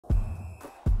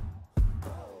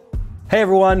Hey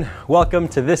everyone, welcome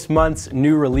to this month's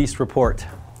new release report.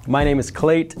 My name is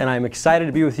Keap and I'm excited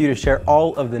to be with you to share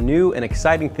all of the new and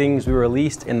exciting things we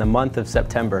released in the month of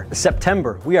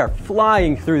September. We are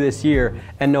flying through this year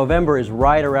and November is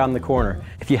right around the corner.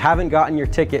 If you haven't gotten your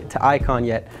ticket to Icon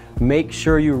yet, make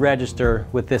sure you register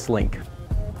with this link.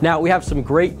 Now, we have some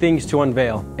great things to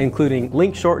unveil, including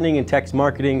link shortening and text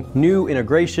marketing, new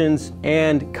integrations,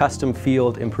 and custom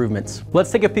field improvements.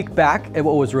 Let's take a peek back at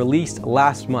what was released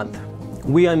last month.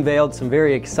 We unveiled some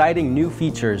very exciting new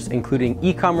features, including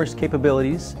e-commerce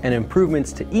capabilities and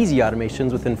improvements to easy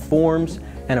automations within forms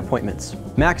and appointments.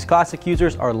 Max Classic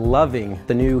users are loving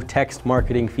the new text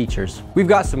marketing features. We've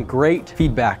got some great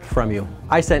feedback from you.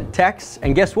 I sent texts,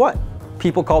 and guess what?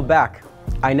 People called back.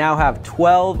 I now have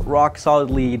 12 rock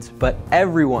solid leads, but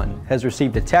everyone has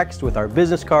received a text with our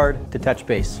business card to touch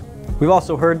base. We've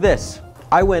also heard this.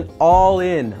 I went all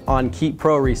in on Keap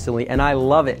Pro recently and I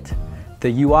love it.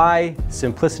 The UI,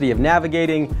 simplicity of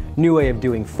navigating, new way of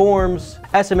doing forms,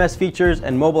 SMS features,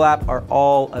 and mobile app are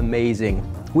all amazing.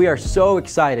 We are so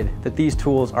excited that these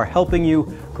tools are helping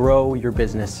you grow your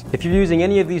business. If you're using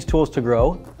any of these tools to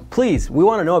grow, please, we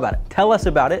want to know about it. Tell us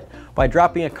about it by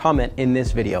dropping a comment in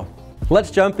this video. Let's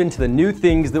jump into the new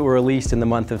things that were released in the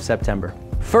month of September.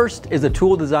 First is a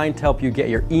tool designed to help you get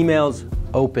your emails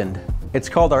opened. It's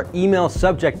called our email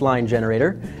subject line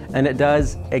generator, and it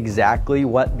does exactly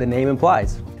what the name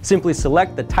implies. Simply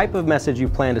select the type of message you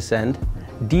plan to send,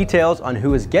 details on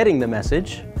who is getting the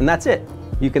message, and that's it.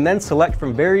 You can then select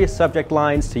from various subject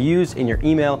lines to use in your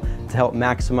email to help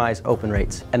maximize open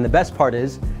rates. And the best part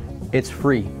is, it's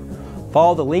free.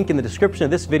 Follow the link in the description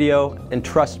of this video, and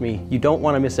trust me, you don't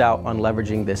want to miss out on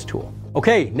leveraging this tool.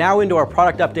 Okay, now into our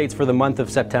product updates for the month of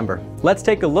September. Let's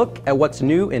take a look at what's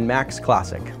new in Max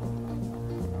Classic.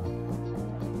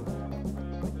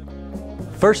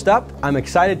 First up, I'm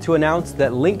excited to announce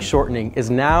that link shortening is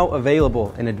now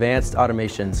available in advanced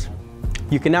automations.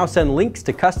 You can now send links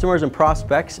to customers and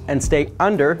prospects and stay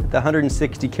under the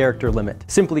 160 character limit.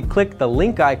 Simply click the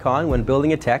link icon when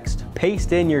building a text,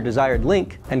 paste in your desired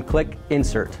link, and click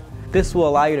Insert. This will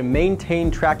allow you to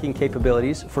maintain tracking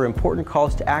capabilities for important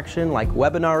calls to action like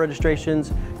webinar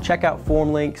registrations, checkout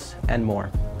form links, and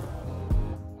more.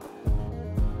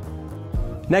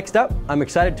 Next up, I'm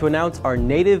excited to announce our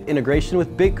native integration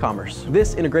with BigCommerce.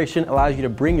 This integration allows you to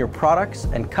bring your products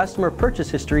and customer purchase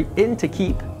history into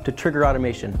Keap to trigger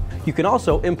automation. You can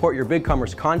also import your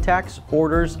BigCommerce contacts,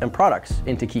 orders, and products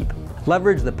into Keap.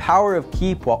 Leverage the power of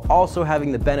Keap while also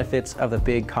having the benefits of the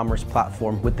BigCommerce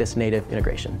platform with this native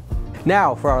integration.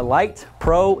 Now, for our Lite,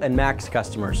 Pro, and Max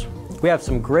customers, we have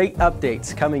some great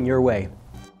updates coming your way.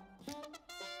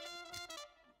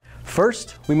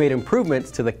 First, we made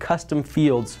improvements to the custom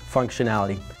fields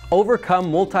functionality.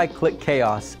 Overcome multi-click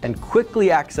chaos and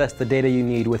quickly access the data you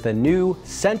need with a new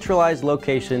centralized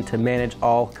location to manage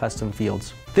all custom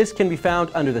fields. This can be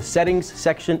found under the settings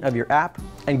section of your app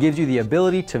and gives you the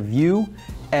ability to view,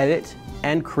 edit,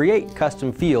 and create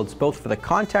custom fields both for the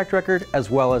contact record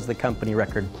as well as the company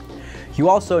record. You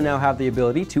also now have the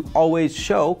ability to always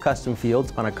show custom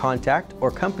fields on a contact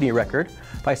or company record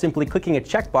by simply clicking a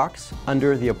checkbox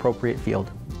under the appropriate field.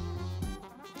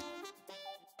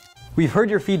 We've heard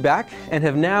your feedback and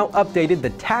have now updated the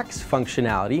tax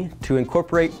functionality to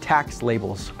incorporate tax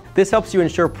labels. This helps you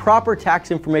ensure proper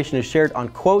tax information is shared on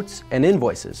quotes and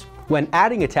invoices. When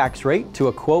adding a tax rate to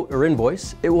a quote or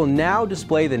invoice, it will now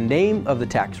display the name of the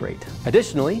tax rate.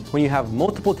 Additionally, when you have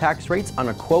multiple tax rates on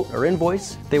a quote or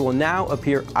invoice, they will now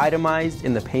appear itemized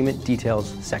in the payment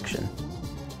details section.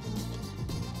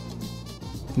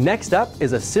 Next up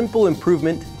is a simple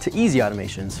improvement to easy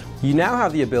automations. You now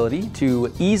have the ability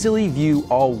to easily view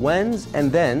all whens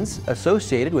and thens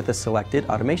associated with a selected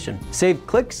automation. Save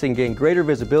clicks and gain greater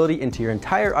visibility into your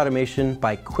entire automation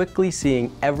by quickly seeing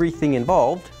everything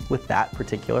involved with that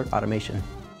particular automation.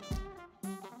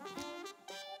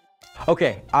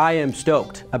 Okay, I am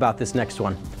stoked about this next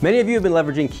one. Many of you have been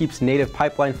leveraging Keap's native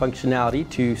pipeline functionality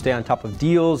to stay on top of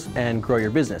deals and grow your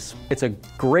business. It's a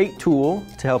great tool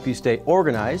to help you stay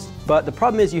organized, but the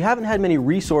problem is you haven't had many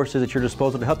resources at your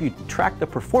disposal to help you track the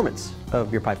performance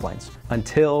of your pipelines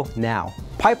until now.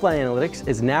 Pipeline Analytics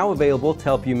is now available to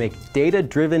help you make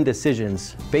data-driven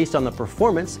decisions based on the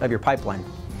performance of your pipeline.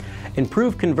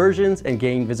 Improve conversions and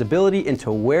gain visibility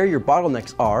into where your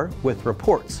bottlenecks are with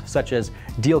reports such as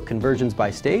deal conversions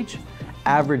by stage,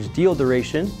 average deal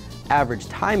duration, average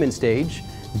time in stage,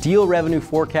 deal revenue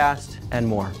forecast, and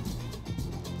more.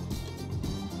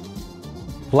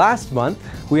 Last month,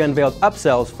 we unveiled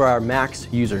Upsells for our Max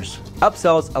users.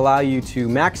 Upsells allow you to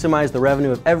maximize the revenue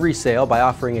of every sale by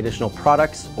offering additional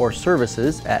products or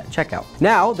services at checkout.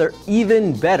 Now, they're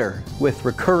even better with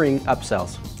recurring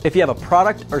upsells. If you have a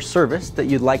product or service that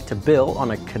you'd like to bill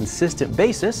on a consistent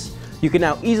basis, you can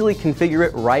now easily configure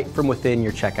it right from within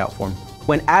your checkout form.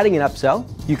 When adding an upsell,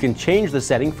 you can change the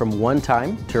setting from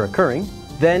one-time to recurring,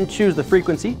 then choose the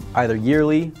frequency, either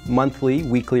yearly, monthly,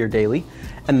 weekly, or daily,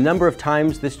 and the number of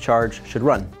times this charge should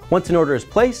run. Once an order is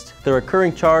placed, the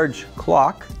recurring charge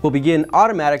clock will begin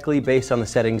automatically based on the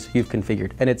settings you've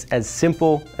configured, and it's as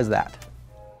simple as that.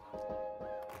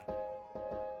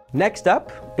 Next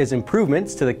up is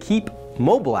improvements to the Keap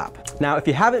mobile app. Now, if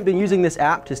you haven't been using this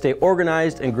app to stay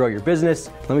organized and grow your business,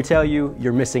 let me tell you,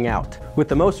 you're missing out. With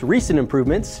the most recent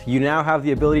improvements, you now have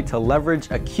the ability to leverage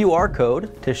a QR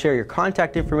code to share your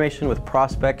contact information with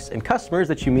prospects and customers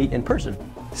that you meet in person.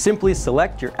 Simply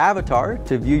select your avatar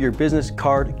to view your business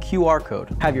card QR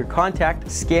code. Have your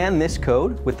contact scan this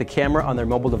code with the camera on their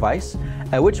mobile device,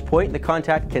 at which point the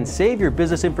contact can save your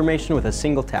business information with a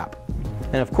single tap.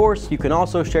 And of course, you can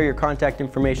also share your contact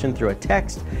information through a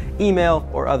text, email,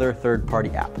 or other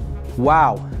third-party app.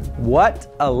 Wow,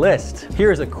 what a list!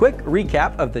 Here's a quick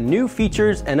recap of the new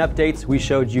features and updates we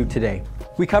showed you today.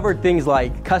 We covered things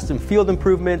like custom field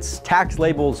improvements, tax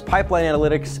labels, pipeline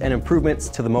analytics, and improvements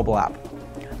to the mobile app.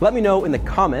 Let me know in the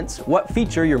comments what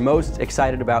feature you're most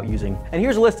excited about using. And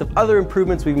here's a list of other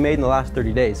improvements we've made in the last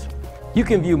 30 days. You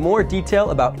can view more detail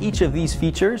about each of these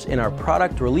features in our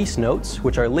product release notes,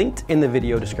 which are linked in the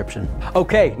video description.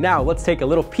 Okay, now let's take a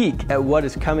little peek at what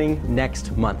is coming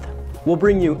next month. We'll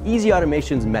bring you easy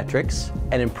automations metrics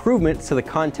and improvements to the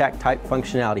contact type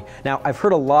functionality. Now, I've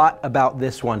heard a lot about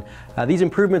this one. These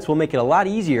improvements will make it a lot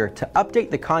easier to update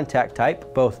the contact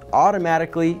type, both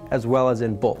automatically as well as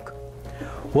in bulk.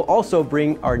 We'll also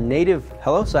bring our native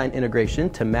HelloSign integration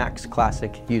to Max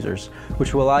Classic users,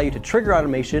 which will allow you to trigger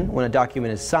automation when a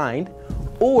document is signed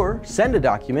or send a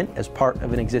document as part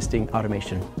of an existing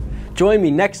automation. Join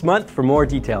me next month for more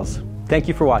details. Thank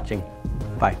you for watching.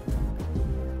 Bye.